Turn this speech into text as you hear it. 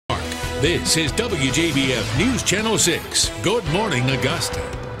This is WJBF News Channel 6. Good morning, Augusta.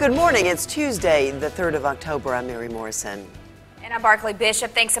 Good morning. It's Tuesday, the 3rd of October. I'm Mary Morrison. And I'm Barkley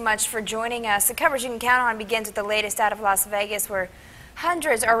Bishop. Thanks so much for joining us. The coverage you can count on begins with the latest out of Las Vegas, where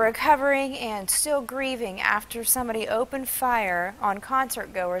hundreds are recovering and still grieving after somebody opened fire on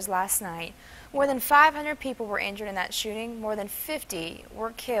concert goers last night. More than 500 people were injured in that shooting. More than 50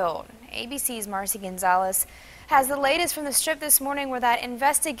 were killed. ABC's Marcy Gonzalez has the latest from the Strip this morning, where that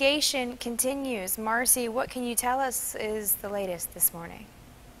investigation continues. Marcy, what can you tell us is the latest this morning?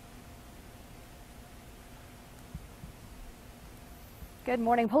 Good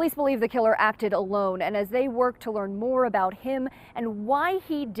morning. Police believe the killer acted alone, and as they work to learn more about him and why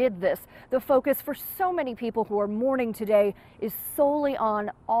he did this, the focus for so many people who are mourning today is solely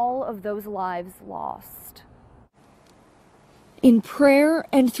on all of those lives lost. In prayer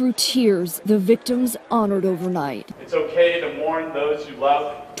and through tears, the victims honored overnight. It's okay to mourn those you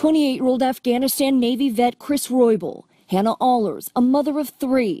love. 28-year-old Afghanistan Navy vet Chris Roybal, Hannah Allers, a mother of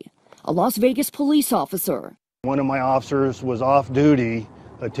 3, a Las Vegas police officer. One of my officers was off duty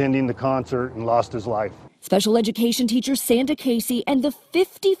attending the concert and lost his life. Special education teacher Santa Casey and the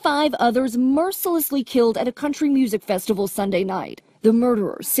 55 others mercilessly killed at a country music festival Sunday night. The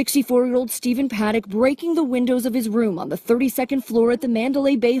murderer, 64-year-old Stephen Paddock, breaking the windows of his room on the 32nd floor at the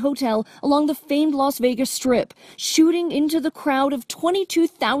Mandalay Bay Hotel along the famed Las Vegas Strip, shooting into the crowd of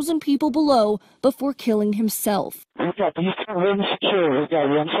 22,000 people below before killing himself. We've got the room secure. We've got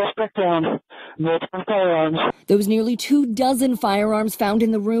one suspect down, multiple firearms. Those nearly 24 firearms found in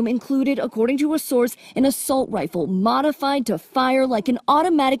the room included, according to a source, an assault rifle modified to fire like an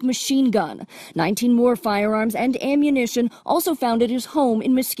automatic machine gun. 19 more firearms and ammunition also found at his home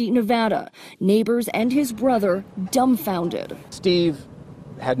in Mesquite, Nevada. Neighbors and his brother dumbfounded. Steve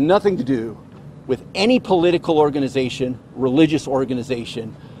had nothing to do with any political organization, religious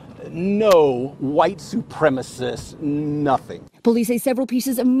organization, no white supremacists, nothing. Police say several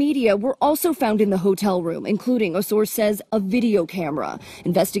pieces of media were also found in the hotel room, including, a source says, a video camera.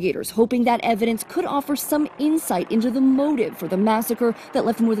 Investigators hoping that evidence could offer some insight into the motive for the massacre that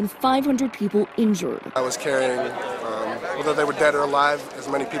left more than 500 people injured. I was carrying, whether they were dead or alive, as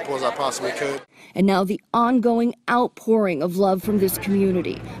many people as I possibly could. And now the ongoing outpouring of love from this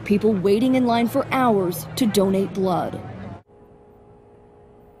community. People waiting in line for hours to donate blood.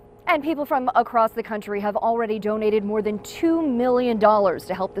 And people from across the country have already donated more than $2 million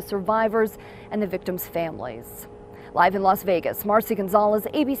to help the survivors and the victims' families. Live in Las Vegas, Marcy Gonzalez,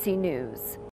 ABC News.